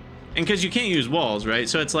 And because you can't use walls, right?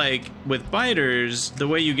 So it's like, with biters, the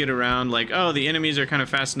way you get around, like, oh, the enemies are kind of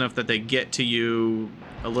fast enough that they get to you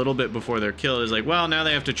a little bit before they're killed, is like, well, now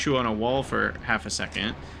they have to chew on a wall for half a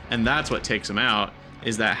second, and that's what takes them out,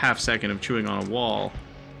 is that half second of chewing on a wall.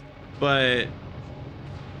 But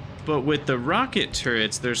with the rocket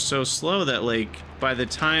turrets, they're so slow that, like, by the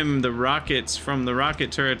time the rockets from the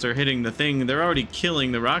rocket turrets are hitting the thing, they're already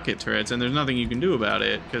killing the rocket turrets, and there's nothing you can do about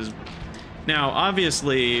it. Because now,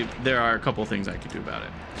 obviously, there are a couple things I could do about it.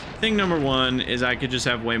 Thing number one is I could just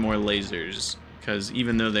have way more lasers, because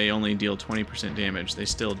even though they only deal 20% damage, they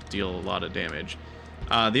still deal a lot of damage.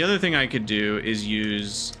 The other thing I could do is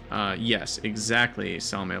use, yes, exactly,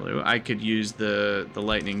 Salmelu. I could use the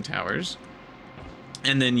lightning towers.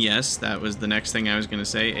 And then, yes, that was the next thing I was going to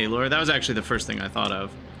say, Aloy. That was actually the first thing I thought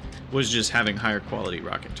of, was just having higher quality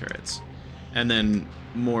rocket turrets. And then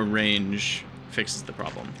more range fixes the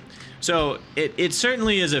problem. So it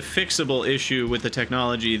certainly is a fixable issue with the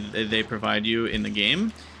technology that they provide you in the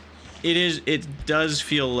game. It does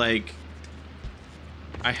feel like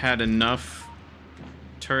I had enough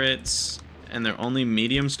turrets and they're only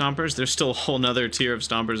medium stompers. There's still a whole nother tier of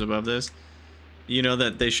stompers above this. You know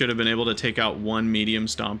that they should have been able to take out one medium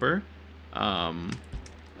stomper.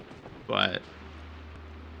 But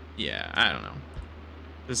yeah, I don't know.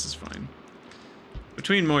 This is fine.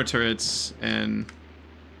 Between more turrets and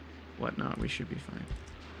whatnot, we should be fine.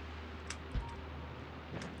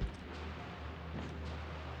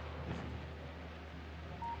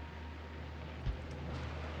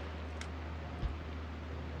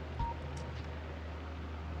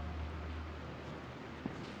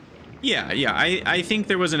 Yeah, I think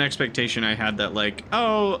there was an expectation I had that, like,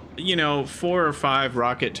 oh, you know, 4 or 5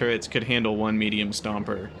 rocket turrets could handle one medium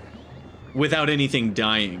stomper without anything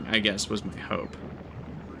dying, I guess, was my hope.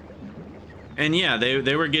 And yeah,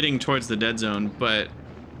 they were getting towards the dead zone, but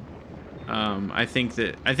I think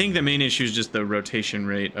the main issue is just the rotation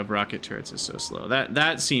rate of rocket turrets is so slow.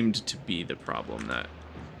 That seemed to be the problem that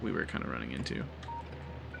we were kind of running into.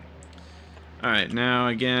 Alright, now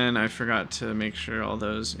again, I forgot to make sure all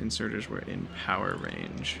those inserters were in power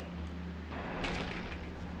range.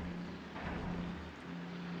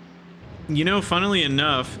 You know, funnily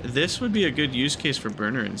enough, this would be a good use case for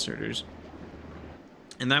burner inserters.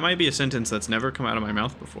 And that might be a sentence that's never come out of my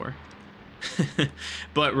mouth before.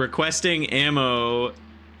 But requesting ammo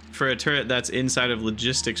for a turret that's inside of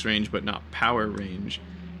logistics range but not power range,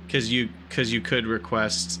 because you could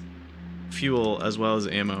request fuel as well as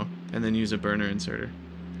ammo and then use a burner inserter.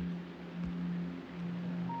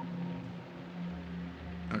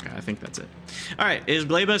 Okay, I think that's it. All right, is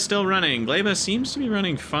Gleba still running? Gleba seems to be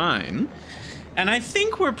running fine. And I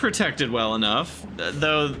think we're protected well enough,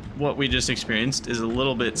 though what we just experienced is a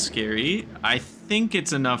little bit scary. I think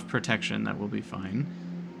it's enough protection that we'll be fine.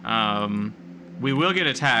 We will get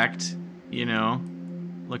attacked, you know,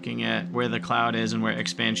 looking at where the cloud is and where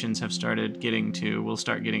expansions have started getting to. We'll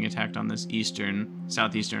start getting attacked on this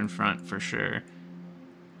southeastern front for sure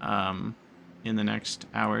in the next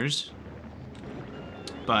hours.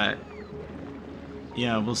 But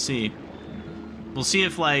yeah, we'll see. We'll see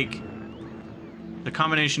if, like, the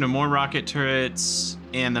combination of more rocket turrets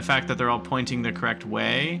and the fact that they're all pointing the correct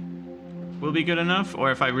way will be good enough,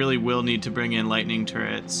 or if I really will need to bring in lightning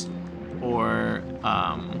turrets or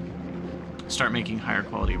start making higher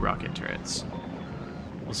quality rocket turrets.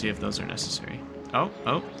 We'll see if those are necessary.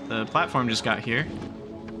 Oh, the platform just got here.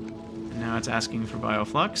 And now it's asking for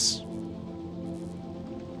bioflux.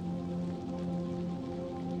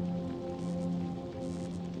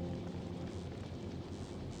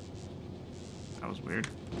 That was weird.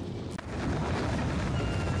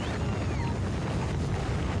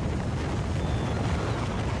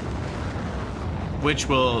 Which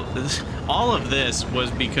will... all of this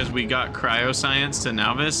was because we got cryoscience to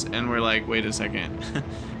Nauvis, and we're like, wait a second.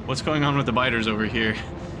 What's going on with the biters over here?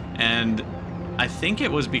 And I think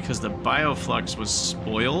it was because the bioflux was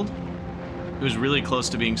spoiled. It was really close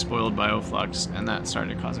to being spoiled bioflux, and that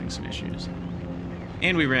started causing some issues.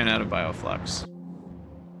 And we ran out of bioflux,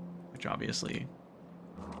 which obviously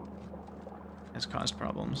has caused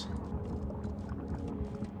problems.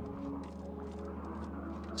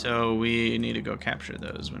 So we need to go capture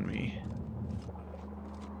those when we...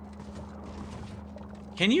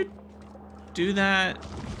 Can you do that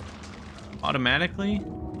automatically?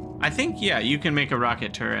 I think, yeah, you can make a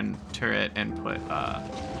rocket turret and put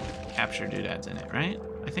capture doodads in it, right?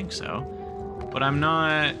 I think so. But I'm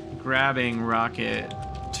not grabbing rocket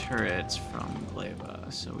turrets from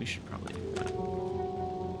Gleba, so we should probably do that.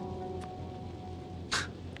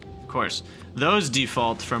 Of course, those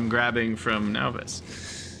default from grabbing from Nauvis.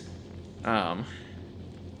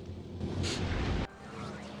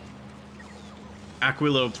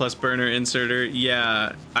 Aquilo plus burner inserter.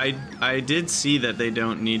 Yeah, I did see that they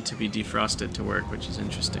don't need to be defrosted to work, which is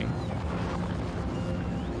interesting.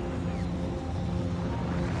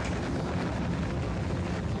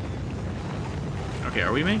 Okay,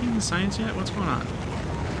 are we making the science yet? What's going on?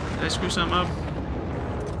 Did I screw something up?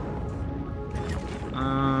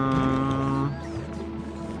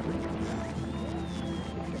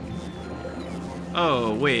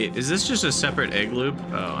 Oh, wait. Is this just a separate egg loop?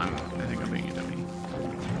 Oh, I think I'm being a dummy.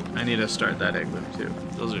 I need to start that egg loop, too.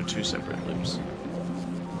 Those are 2 separate loops.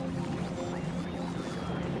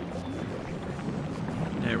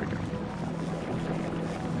 There we go.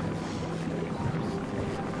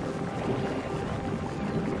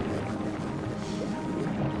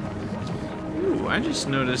 Ooh, I just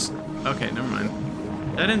noticed... Okay, never mind.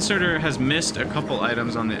 That inserter has missed a couple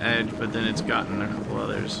items on the edge, but then it's gotten a couple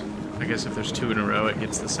others. I guess if there's 2 in a row, it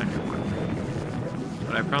gets the second one.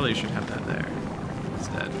 But I probably should have that there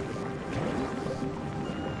instead.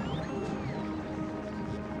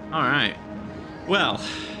 Alright. Well,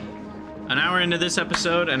 an hour into this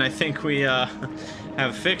episode, and I think we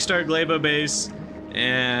have fixed our Gleba base,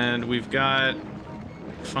 and we've got...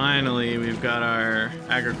 Finally, we've got our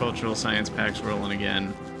agricultural science packs rolling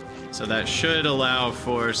again. So that should allow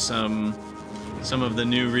for some of the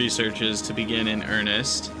new researches to begin in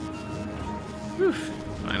earnest. Whew,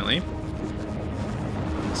 finally.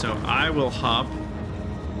 So I will hop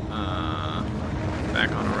back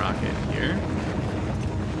on a rocket here.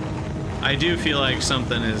 I do feel like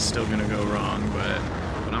something is still gonna go wrong, but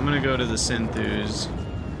I'm gonna go to the Synthus,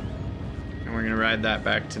 and we're gonna ride that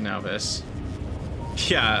back to Nauvis.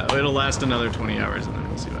 Yeah, it'll last another 20 hours, and then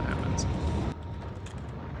we'll see what happens.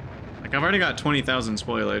 Like, I've already got 20,000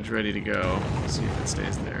 spoilage ready to go. Let's see if it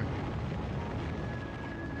stays there.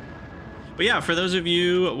 But yeah, for those of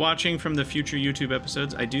you watching from the future YouTube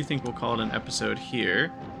episodes, I do think we'll call it an episode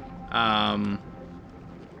here. And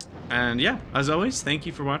yeah, as always, thank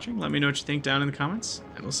you for watching. Let me know what you think down in the comments,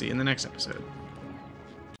 and we'll see you in the next episode.